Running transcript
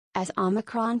As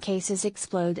Omicron cases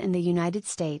explode in the United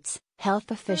States,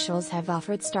 health officials have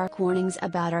offered stark warnings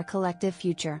about our collective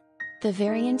future. The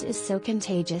variant is so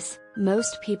contagious,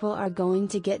 most people are going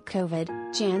to get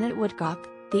COVID, Janet Woodcock,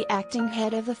 the acting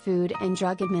head of the Food and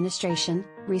Drug Administration,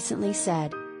 recently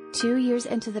said. 2 years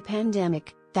into the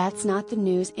pandemic, that's not the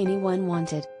news anyone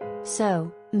wanted.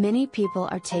 So, many people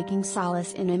are taking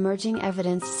solace in emerging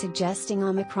evidence suggesting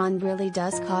Omicron really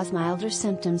does cause milder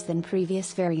symptoms than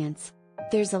previous variants.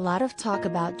 There's a lot of talk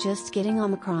about just getting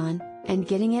Omicron, and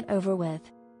getting it over with.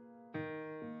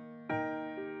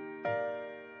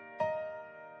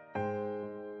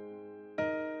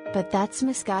 But that's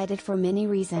misguided for many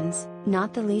reasons,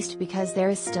 not the least because there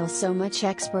is still so much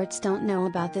experts don't know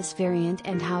about this variant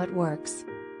and how it works.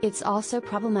 It's also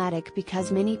problematic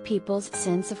because many people's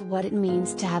sense of what it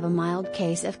means to have a mild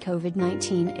case of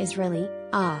COVID-19 is really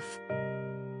off.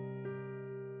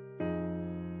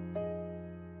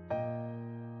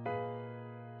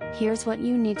 Here's what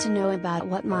you need to know about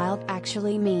what mild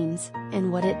actually means,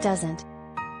 and what it doesn't.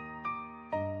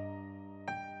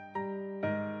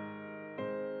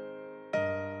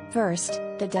 First,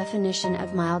 the definition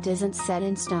of mild isn't set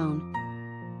in stone.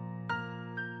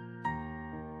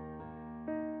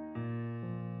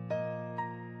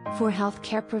 For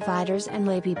healthcare providers and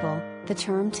laypeople, the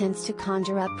term tends to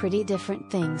conjure up pretty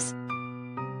different things.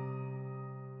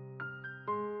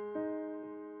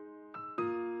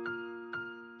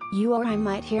 You or I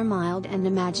might hear mild and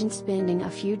imagine spending a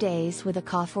few days with a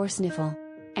cough or sniffle.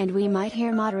 And we might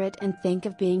hear moderate and think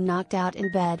of being knocked out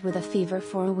in bed with a fever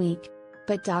for a week.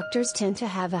 But doctors tend to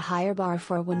have a higher bar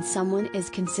for when someone is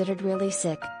considered really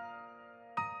sick.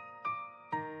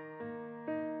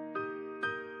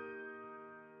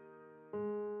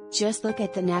 Just look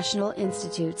at the National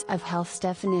Institutes of Health's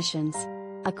definitions.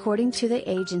 According to the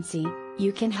agency,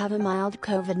 you can have a mild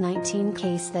COVID-19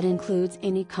 case that includes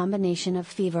any combination of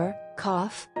fever,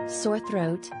 cough, sore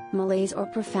throat, malaise or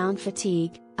profound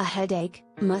fatigue, a headache,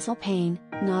 muscle pain,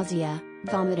 nausea,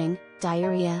 vomiting,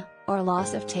 diarrhea, or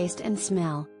loss of taste and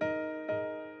smell.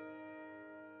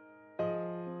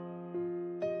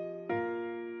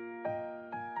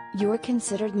 You're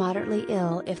considered moderately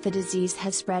ill if the disease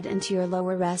has spread into your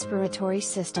lower respiratory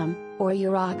system, or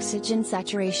your oxygen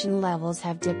saturation levels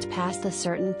have dipped past a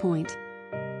certain point.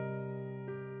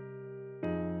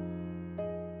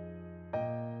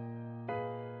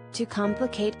 To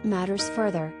complicate matters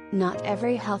further, not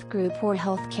every health group or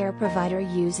healthcare provider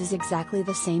uses exactly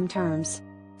the same terms.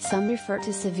 Some refer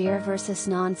to severe versus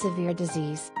non-severe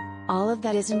disease. All of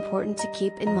that is important to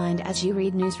keep in mind as you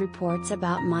read news reports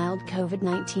about mild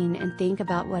COVID-19 and think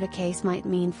about what a case might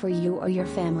mean for you or your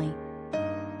family.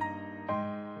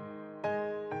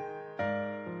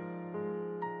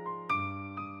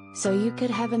 So you could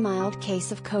have a mild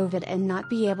case of COVID and not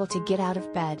be able to get out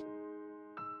of bed.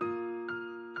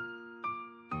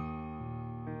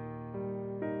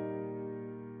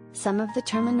 Some of the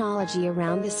terminology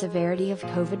around the severity of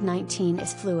COVID-19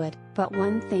 is fluid, but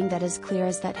one thing that is clear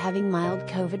is that having mild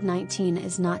COVID-19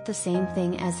 is not the same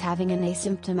thing as having an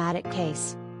asymptomatic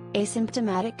case.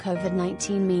 Asymptomatic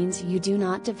COVID-19 means you do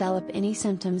not develop any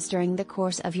symptoms during the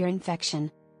course of your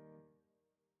infection.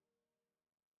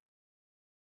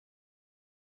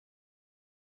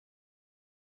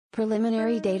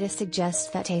 Preliminary data suggests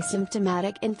that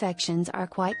asymptomatic infections are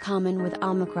quite common with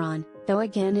Omicron, though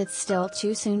again it's still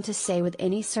too soon to say with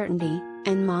any certainty,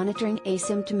 and monitoring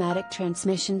asymptomatic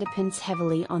transmission depends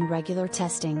heavily on regular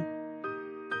testing.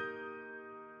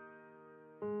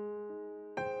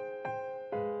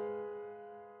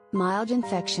 Mild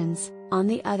infections, on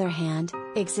the other hand,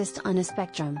 exist on a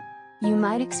spectrum. You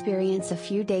might experience a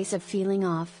few days of feeling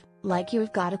off, like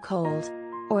you've got a cold.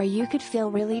 Or you could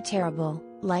feel really terrible,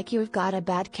 like you've got a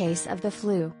bad case of the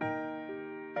flu.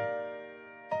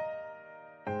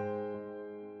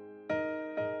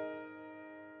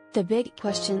 The big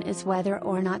question is whether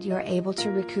or not you're able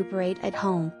to recuperate at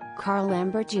home, Carl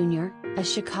Lambert Jr., a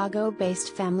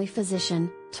Chicago-based family physician,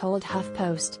 told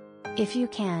HuffPost. If you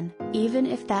can, even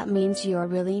if that means you're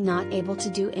really not able to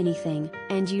do anything,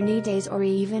 and you need days or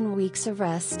even weeks of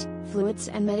rest, fluids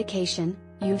and medication,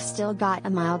 you've still got a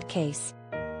mild case.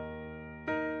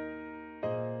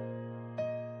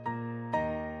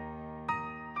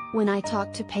 When I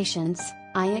talk to patients,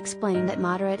 I explain that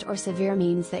moderate or severe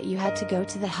means that you had to go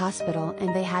to the hospital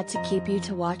and they had to keep you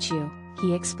to watch you,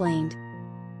 he explained.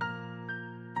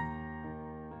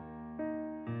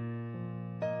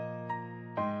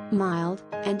 Mild,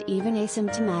 and even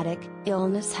asymptomatic,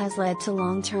 illness has led to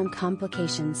long-term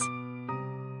complications.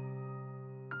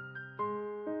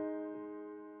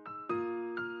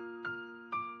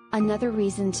 A Another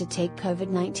reason to take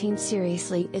COVID-19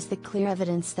 seriously is the clear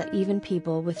evidence that even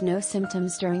people with no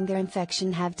symptoms during their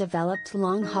infection have developed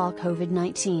long-haul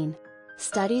COVID-19.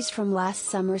 Studies from last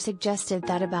summer suggested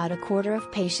that about a quarter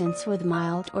of patients with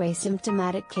mild or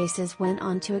asymptomatic cases went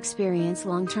on to experience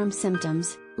long-term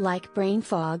symptoms, like brain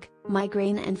fog,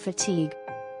 migraine and fatigue.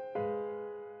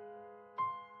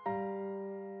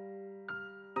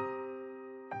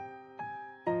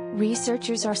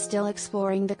 Researchers are still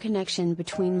exploring the connection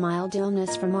between mild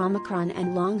illness from Omicron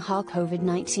and long-haul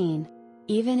COVID-19.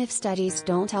 Even if studies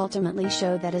don't ultimately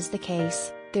show that is the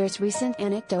case, there's recent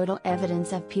anecdotal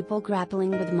evidence of people grappling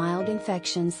with mild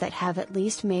infections that have at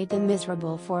least made them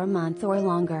miserable for a month or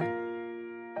longer.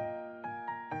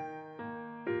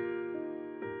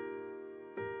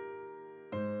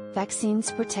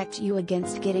 Vaccines protect you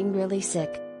against getting really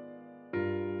sick.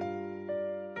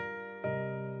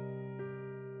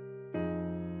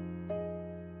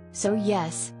 So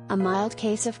yes, a mild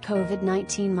case of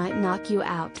COVID-19 might knock you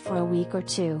out for a week or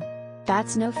two.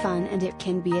 That's no fun and it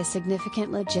can be a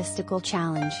significant logistical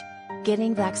challenge.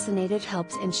 Getting vaccinated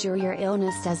helps ensure your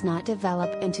illness does not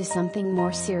develop into something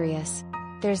more serious.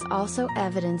 There's also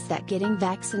evidence that getting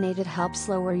vaccinated helps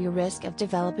lower your risk of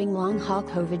developing long-haul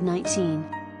COVID-19.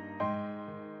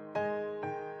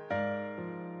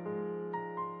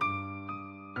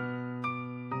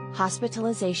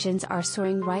 Hospitalizations are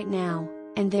soaring right now,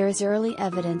 and there is early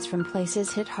evidence from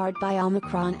places hit hard by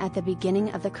Omicron at the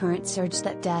beginning of the current surge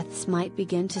that deaths might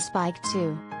begin to spike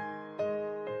too.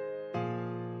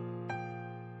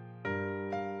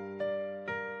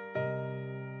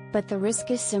 But the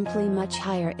risk is simply much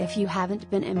higher if you haven't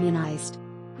been immunized.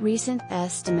 Recent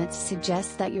estimates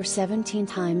suggest that you're 17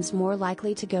 times more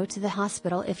likely to go to the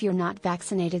hospital if you're not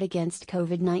vaccinated against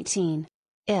COVID-19.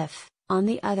 If, on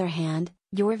the other hand,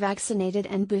 you're vaccinated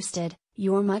and boosted,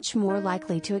 you're much more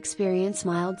likely to experience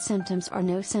mild symptoms or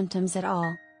no symptoms at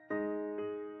all.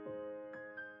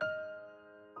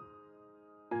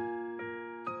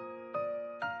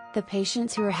 The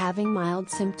patients who are having mild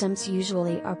symptoms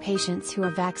usually are patients who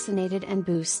are vaccinated and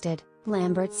boosted,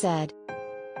 Lambert said.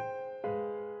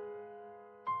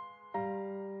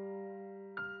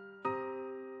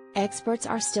 Experts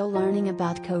are still learning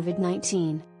about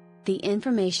COVID-19. The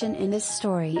information in this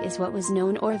story is what was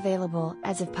known or available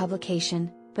as of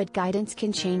publication, but guidance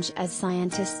can change as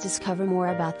scientists discover more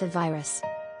about the virus.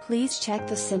 Please check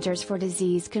the Centers for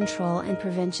Disease Control and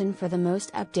Prevention for the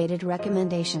most updated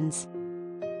recommendations.